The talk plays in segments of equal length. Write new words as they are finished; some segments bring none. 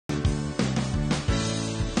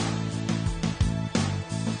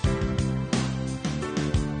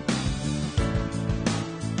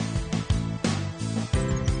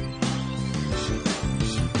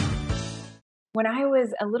When I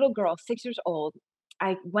was a little girl, 6 years old,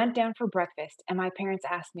 I went down for breakfast and my parents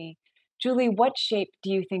asked me, Julie, what shape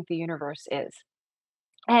do you think the universe is?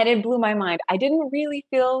 And it blew my mind. I didn't really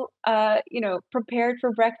feel, prepared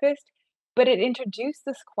for breakfast, but it introduced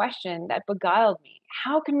this question that beguiled me.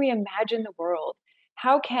 How can we imagine the world?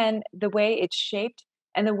 How can the way it's shaped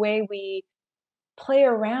and the way we play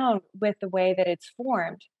around with the way that it's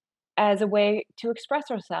formed as a way to express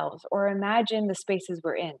ourselves or imagine the spaces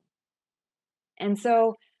we're in? And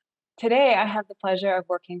so today, I have the pleasure of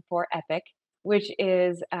working for Epic, which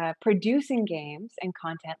is producing games and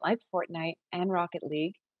content like Fortnite and Rocket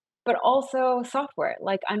League, but also software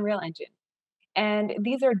like Unreal Engine. And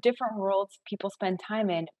these are different worlds people spend time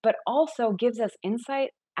in, but also gives us insight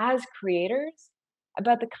as creators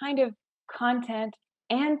about the kind of content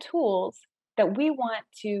and tools that we want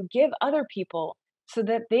to give other people so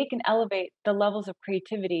that they can elevate the levels of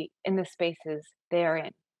creativity in the spaces they are in.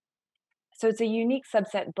 So it's a unique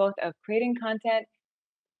subset both of creating content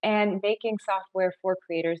and making software for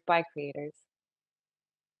creators by creators.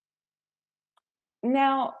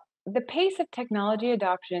 Now, the pace of technology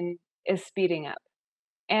adoption is speeding up.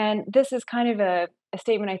 And this is kind of a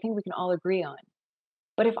statement I think we can all agree on.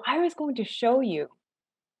 But if I was going to show you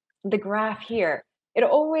the graph here, it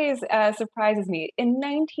always surprises me. In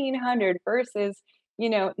 1900 versus,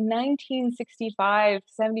 1965,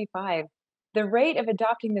 75, the rate of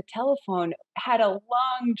adopting the telephone had a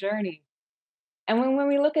long journey. And when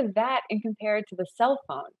we look at that and compare it to the cell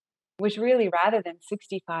phone, which really, rather than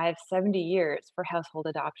 65, 70 years for household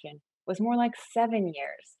adoption, was more like 7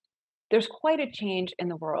 years, there's quite a change in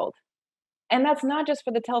the world. And that's not just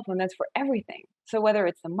for the telephone, that's for everything. So whether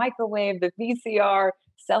it's the microwave, the VCR,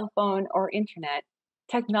 cell phone, or internet,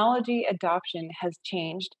 technology adoption has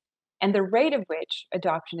changed, and the rate of which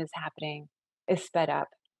adoption is happening is sped up.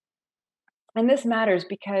 And this matters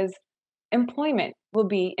because employment will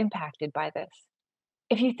be impacted by this.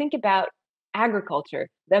 If you think about agriculture,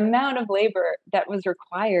 the amount of labor that was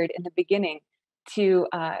required in the beginning to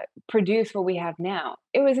produce what we have now,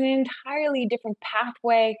 it was an entirely different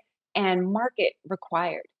pathway and market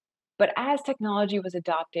required. But as technology was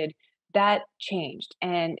adopted, that changed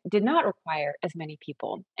and did not require as many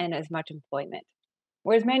people and as much employment.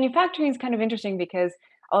 Whereas manufacturing is kind of interesting because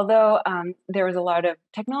although there was a lot of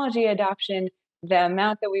technology adoption, the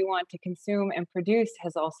amount that we want to consume and produce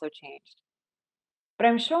has also changed. But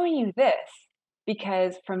I'm showing you this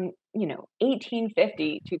because from,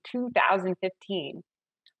 1850 to 2015,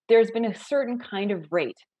 there's been a certain kind of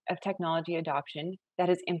rate of technology adoption that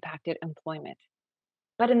has impacted employment.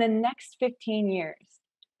 But in the next 15 years,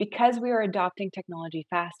 because we are adopting technology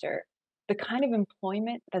faster, the kind of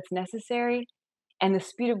employment that's necessary and the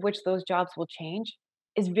speed of which those jobs will change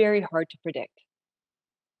is very hard to predict.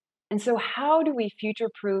 And so, how do we future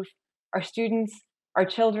proof our students, our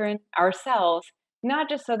children, ourselves, not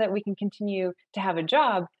just so that we can continue to have a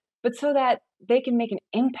job, but so that they can make an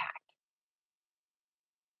impact?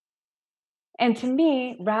 And to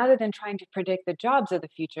me, rather than trying to predict the jobs of the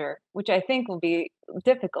future, which I think will be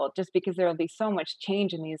difficult just because there will be so much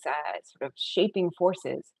change in these sort of shaping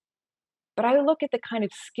forces, but I look at the kind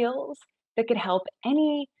of skills that could help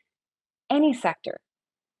any sector.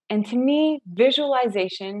 And to me,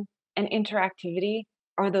 visualization and interactivity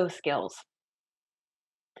are those skills.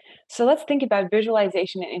 So let's think about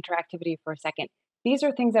visualization and interactivity for a second. These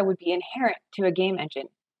are things that would be inherent to a game engine.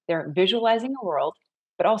 They're visualizing a world,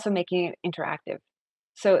 but also making it interactive.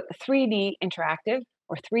 So 3D interactive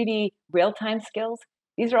or 3D real-time skills,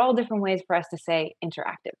 these are all different ways for us to say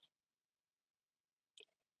interactive.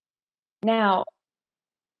 Now,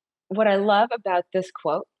 what I love about this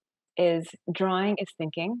quote is drawing is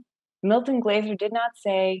thinking. Milton Glaser did not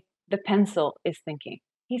say the pencil is thinking.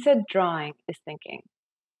 He said drawing is thinking.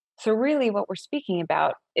 So really what we're speaking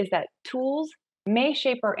about is that tools may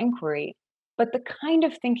shape our inquiry, but the kind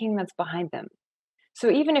of thinking that's behind them. So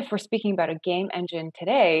even if we're speaking about a game engine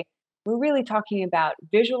today, we're really talking about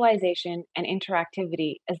visualization and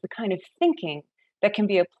interactivity as the kind of thinking that can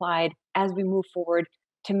be applied as we move forward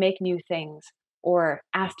to make new things or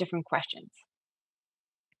ask different questions.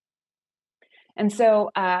 And so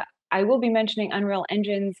I will be mentioning Unreal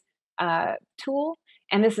Engine's tool,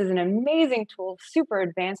 and this is an amazing tool, super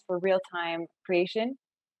advanced for real-time creation.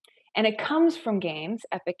 And it comes from games,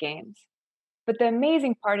 Epic Games. But the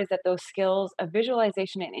amazing part is that those skills of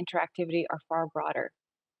visualization and interactivity are far broader.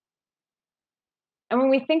 And when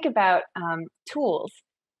we think about tools,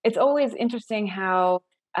 it's always interesting how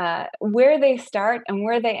where they start and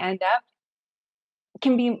where they end up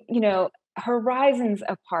can be, horizons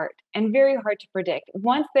apart and very hard to predict.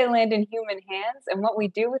 Once they land in human hands and what we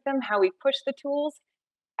do with them, how we push the tools,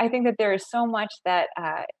 I think that there is so much that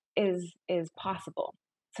is possible.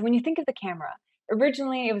 So when you think of the camera,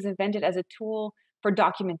 originally it was invented as a tool for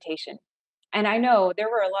documentation. And I know there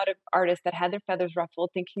were a lot of artists that had their feathers ruffled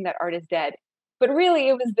thinking that art is dead. But really,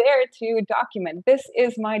 it was there to document, this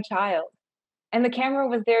is my child. And the camera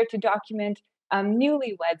was there to document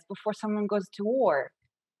newlyweds before someone goes to war.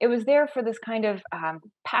 It was there for this kind of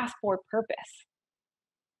passport purpose.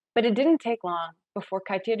 But it didn't take long before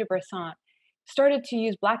Cartier de Bresson started to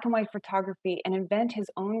use black and white photography and invent his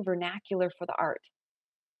own vernacular for the art.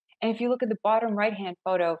 And if you look at the bottom right hand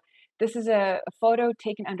photo, this is a photo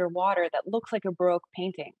taken underwater that looks like a Baroque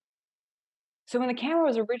painting. So when the camera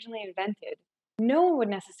was originally invented, no one would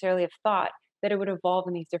necessarily have thought that it would evolve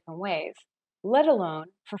in these different ways, let alone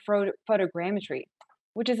for photogrammetry,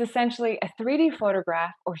 which is essentially a 3D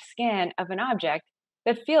photograph or scan of an object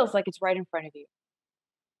that feels like it's right in front of you.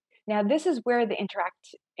 Now, this is where the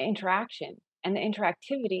interaction and the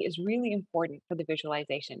interactivity is really important for the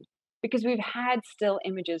visualization because we've had still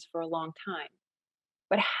images for a long time.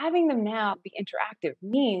 But having them now be interactive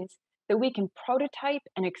means that we can prototype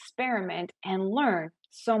and experiment and learn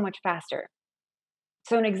so much faster.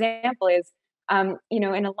 So an example is,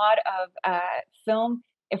 in a lot of film,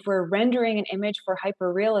 if we're rendering an image for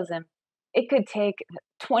hyperrealism, it could take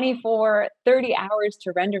 24, 30 hours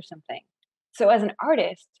to render something. So as an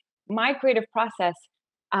artist, my creative process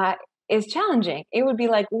uh, is challenging. It would be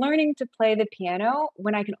like learning to play the piano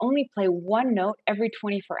when I can only play one note every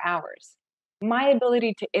 24 hours. My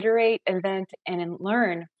ability to iterate, invent, and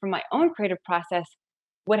learn from my own creative process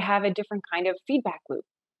would have a different kind of feedback loop.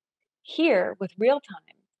 Here, with real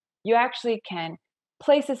time, you actually can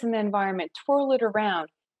place this in the environment, twirl it around,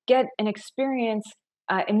 get an experience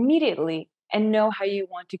immediately, and know how you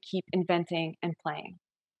want to keep inventing and playing.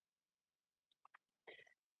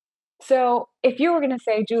 So, if you were going to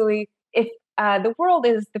say, Julie, if the world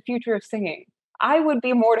is the future of singing, I would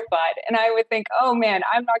be mortified, and I would think, oh man,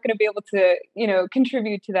 I'm not going to be able to,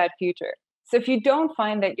 contribute to that future. So, if you don't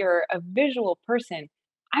find that you're a visual person,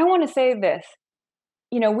 I want to say this: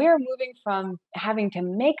 we're moving from having to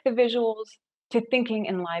make the visuals to thinking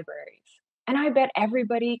in libraries. And I bet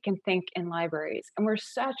everybody can think in libraries. And we're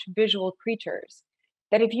such visual creatures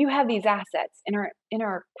that if you have these assets in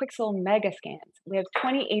our Quixel mega scans, we have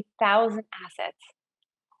 28,000 assets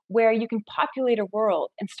where you can populate a world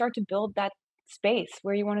and start to build that space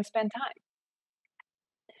where you want to spend time.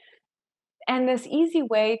 And this easy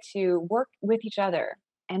way to work with each other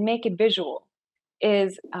and make it visual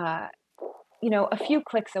is a few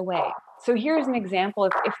clicks away. So here's an example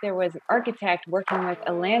of if there was an architect working with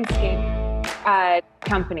a landscape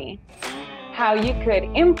company, how you could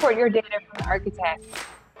import your data from the architect,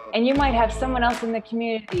 and you might have someone else in the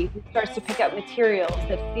community who starts to pick up materials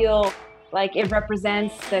that feel like it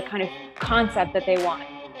represents the kind of concept that they want.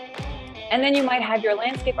 And then you might have your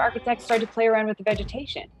landscape architect start to play around with the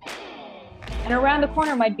vegetation. And around the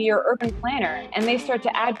corner might be your urban planner, and they start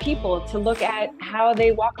to add people to look at how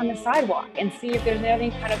they walk on the sidewalk and see if there's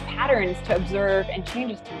any kind of patterns to observe and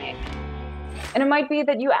changes to make. And it might be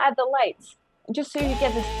that you add the lights, just so you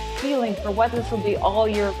get this feeling for what this will be all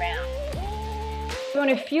year round. So in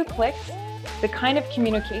a few clicks, the kind of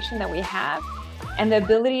communication that we have and the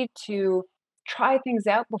ability to try things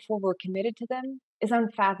out before we're committed to them is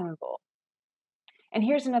unfathomable. And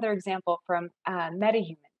here's another example from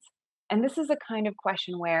MetaHumans. And this is a kind of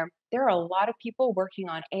question where there are a lot of people working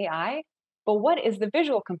on AI, but what is the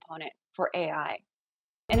visual component for AI?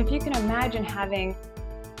 And if you can imagine having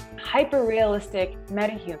hyper-realistic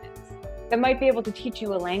metahumans that might be able to teach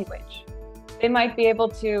you a language, they might be able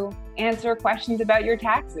to answer questions about your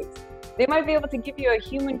taxes, they might be able to give you a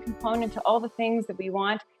human component to all the things that we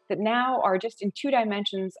want that now are just in 2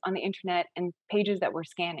 dimensions on the internet and pages that we're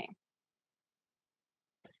scanning.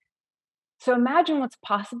 So imagine what's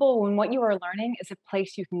possible when what you are learning is a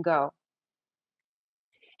place you can go.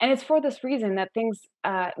 And it's for this reason that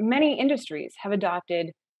many industries have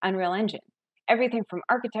adopted Unreal Engine. Everything from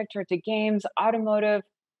architecture to games, automotive,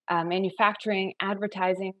 manufacturing,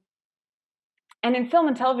 advertising. And in film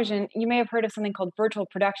and television, you may have heard of something called virtual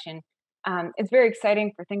production. It's very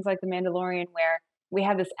exciting for things like The Mandalorian, where we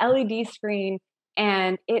have this LED screen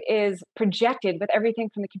and it is projected with everything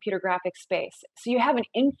from the computer graphics space. So you have an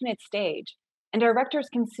infinite stage, and directors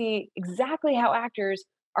can see exactly how actors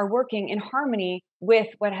are working in harmony with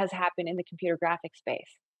what has happened in the computer graphics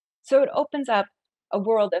space. So it opens up a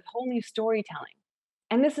world of whole new storytelling.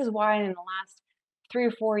 And this is why in the last 3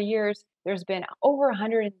 or 4 years, there's been over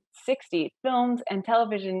 160 films and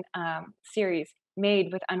television series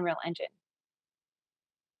made with Unreal Engine.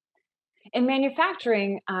 In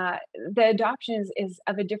manufacturing, the adoption is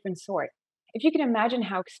of a different sort. If you can imagine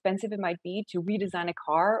how expensive it might be to redesign a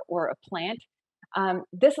car or a plant,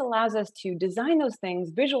 this allows us to design those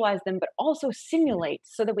things, visualize them, but also simulate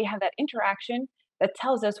so that we have that interaction that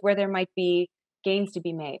tells us where there might be gains to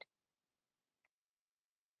be made.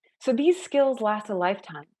 So these skills last a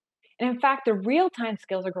lifetime. And in fact, the real time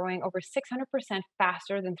skills are growing over 600%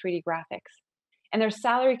 faster than 3D graphics. And their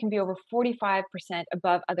salary can be over 45%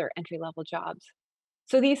 above other entry level jobs.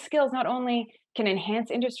 So these skills not only can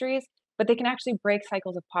enhance industries, but they can actually break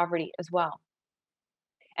cycles of poverty as well.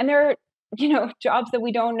 And there are, jobs that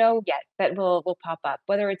we don't know yet that will pop up,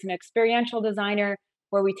 whether it's an experiential designer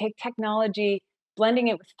where we take technology, blending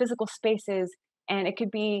it with physical spaces, and it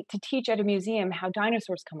could be to teach at a museum how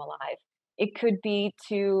dinosaurs come alive. It could be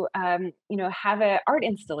to, have an art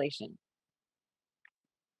installation.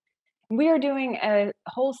 We are doing a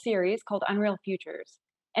whole series called Unreal Futures,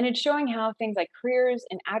 and it's showing how things like careers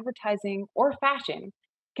in advertising or fashion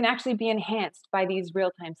can actually be enhanced by these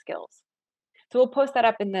real-time skills. So we'll post that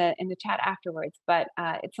up in the chat afterwards, but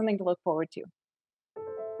it's something to look forward to.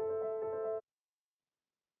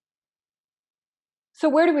 So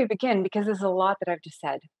where do we begin? Because there's a lot that I've just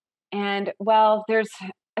said. And well, there's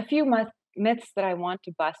a few myths that I want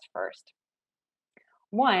to bust first.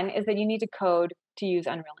 One is that you need to code to use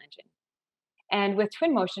Unreal Engine. And with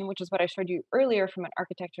Twinmotion, which is what I showed you earlier from an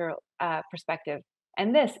architectural perspective,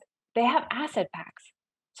 and this, they have asset packs.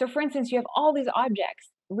 So for instance, you have all these objects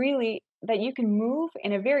really that you can move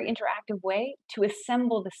in a very interactive way to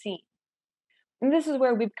assemble the scene. And this is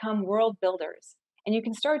where we become world builders. And you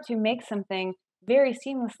can start to make something very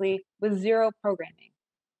seamlessly with zero programming.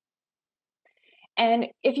 And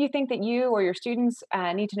if you think that you or your students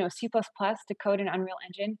need to know C++ to code in Unreal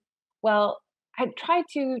Engine, well, I tried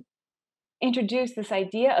to introduce this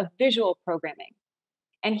idea of visual programming.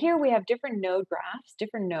 And here we have different node graphs,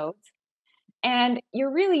 different nodes, and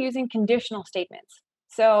you're really using conditional statements.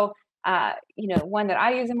 So, one that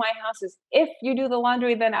I use in my house is, if you do the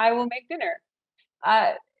laundry, then I will make dinner.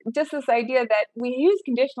 Uh, just this idea that we use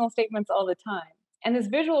conditional statements all the time. And this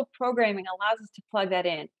visual programming allows us to plug that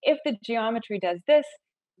in. If the geometry does this,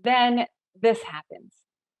 then this happens.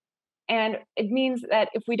 And it means that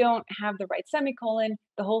if we don't have the right semicolon,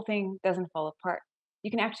 the whole thing doesn't fall apart.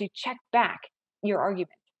 You can actually check back your argument.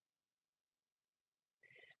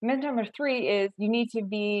 Myth number 3 is you need to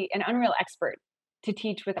be an Unreal expert to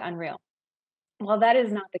teach with Unreal. Well, that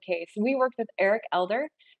is not the case. We worked with Eric Elder,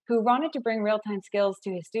 who wanted to bring real-time skills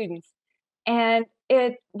to his students, and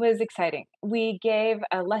it was exciting. We gave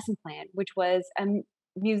a lesson plan, which was a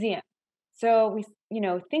museum. So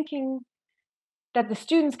thinking that the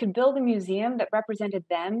students could build a museum that represented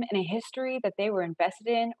them and a history that they were invested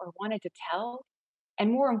in or wanted to tell.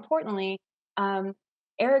 And more importantly, um,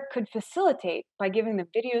 Eric could facilitate by giving them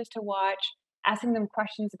videos to watch, asking them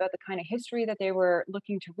questions about the kind of history that they were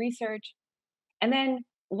looking to research, and then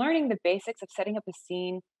learning the basics of setting up a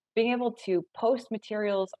scene, being able to post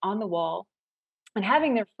materials on the wall, and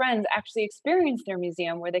having their friends actually experience their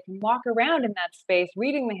museum where they can walk around in that space,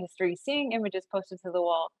 reading the history, seeing images posted to the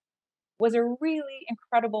wall, was a really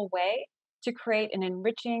incredible way to create an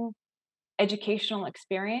enriching educational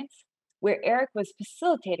experience where Eric was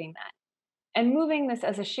facilitating that and moving this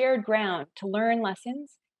as a shared ground to learn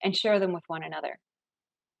lessons and share them with one another.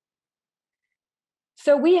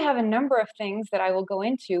 So we have a number of things that I will go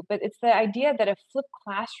into, but it's the idea that a flipped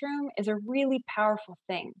classroom is a really powerful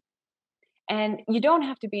thing. And you don't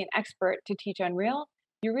have to be an expert to teach Unreal.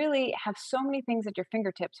 You really have so many things at your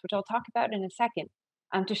fingertips, which I'll talk about in a second,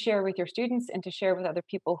 to share with your students and to share with other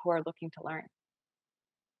people who are looking to learn.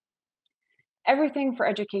 Everything for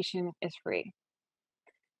education is free.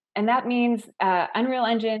 And that means Unreal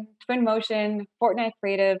Engine, Twinmotion, Fortnite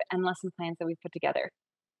Creative, and lesson plans that we put together.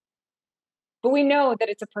 But we know that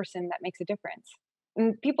it's a person that makes a difference.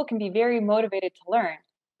 And people can be very motivated to learn,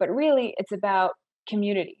 but really it's about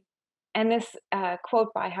community. And this quote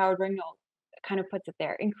by Howard Ringnold kind of puts it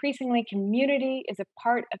there. Increasingly, community is a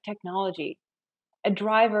part of technology, a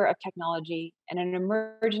driver of technology, and an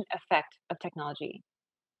emergent effect of technology.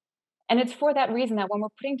 And it's for that reason that when we're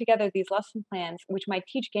putting together these lesson plans, which might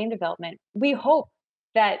teach game development, we hope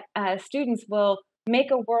that students will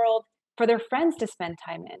make a world for their friends to spend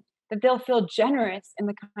time in, that they'll feel generous in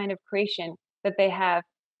the kind of creation that they have,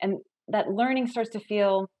 and that learning starts to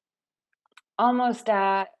feel almost,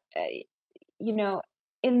 you know,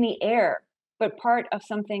 in the air, but part of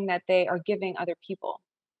something that they are giving other people.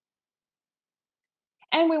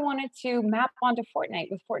 And we wanted to map onto Fortnite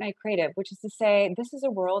with Fortnite Creative, which is to say, this is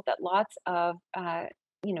a world that lots of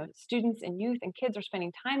students and youth and kids are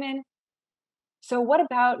spending time in. So, what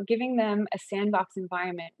about giving them a sandbox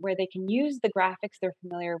environment where they can use the graphics they're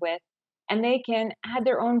familiar with and they can add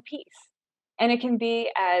their own piece. And it can be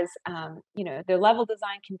as, their level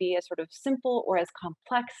design can be as sort of simple or as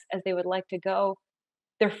complex as they would like to go.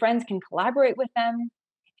 Their friends can collaborate with them,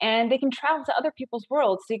 and they can travel to other people's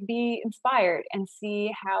worlds to be inspired and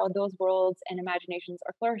see how those worlds and imaginations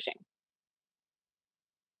are flourishing.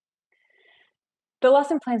 The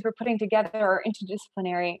lesson plans we're putting together are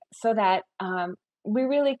interdisciplinary so that we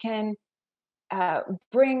really can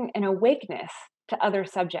bring an awakeness to other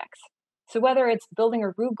subjects. So whether it's building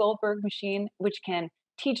a Rube Goldberg machine, which can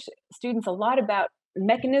teach students a lot about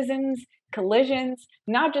mechanisms, collisions,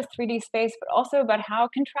 not just 3D space, but also about how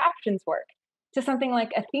contraptions work, to something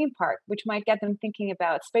like a theme park, which might get them thinking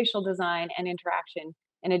about spatial design and interaction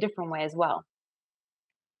in a different way as well.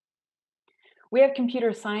 We have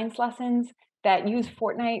computer science lessons that use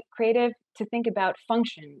Fortnite Creative to think about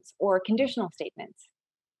functions or conditional statements.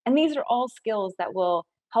 And these are all skills that will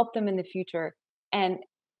help them in the future and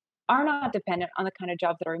are not dependent on the kind of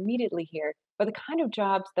jobs that are immediately here, but the kind of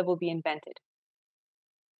jobs that will be invented.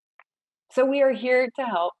 So we are here to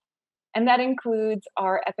help, and that includes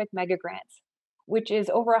our Epic Mega Grants, which is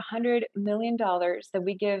over $100 million that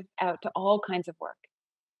we give out to all kinds of work.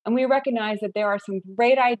 And we recognize that there are some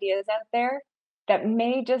great ideas out there that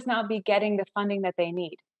may just not be getting the funding that they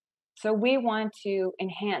need. So we want to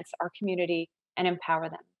enhance our community and empower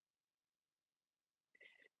them.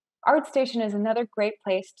 ArtStation is another great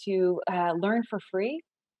place to learn for free,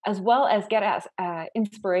 as well as get us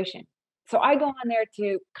inspiration. So I go on there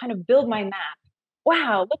to kind of build my map.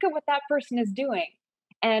 Wow, look at what that person is doing,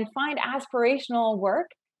 and find aspirational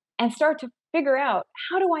work and start to figure out,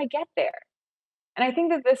 how do I get there? And I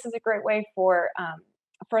think that this is a great way for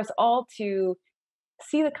us all to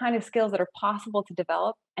see the kind of skills that are possible to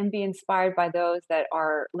develop and be inspired by those that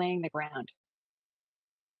are laying the ground.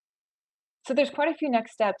 So there's quite a few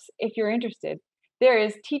next steps if you're interested. There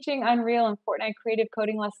is teaching Unreal and Fortnite creative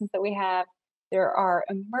coding lessons that we have. There are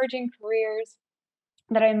emerging careers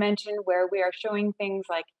that I mentioned where we are showing things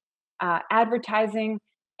like advertising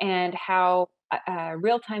and how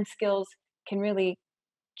real-time skills can really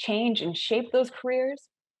change and shape those careers.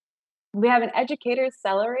 We have an educator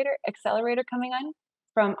accelerator coming on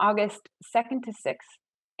from August 2nd to 6th.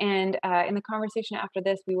 And in the conversation after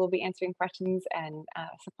this, we will be answering questions and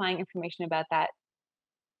supplying information about that.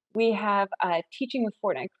 We have teaching with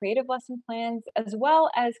Fortnite creative lesson plans, as well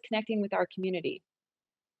as connecting with our community.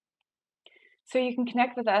 So you can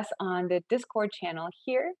connect with us on the Discord channel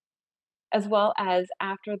here, as well as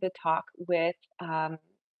after the talk with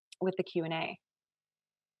the Q&A.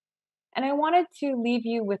 And I wanted to leave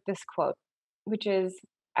you with this quote, which is,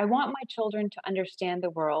 I want my children to understand the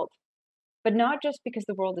world, but not just because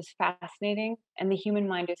the world is fascinating and the human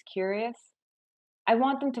mind is curious. I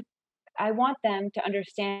want them to I want them to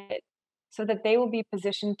understand it so that they will be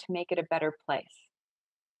positioned to make it a better place.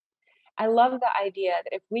 I love the idea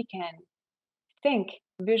that if we can think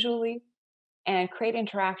visually and create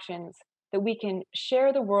interactions, that we can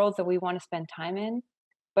share the worlds that we want to spend time in,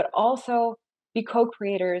 but also be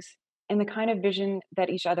co-creators in the kind of vision that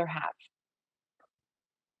each other have.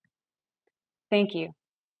 Thank you.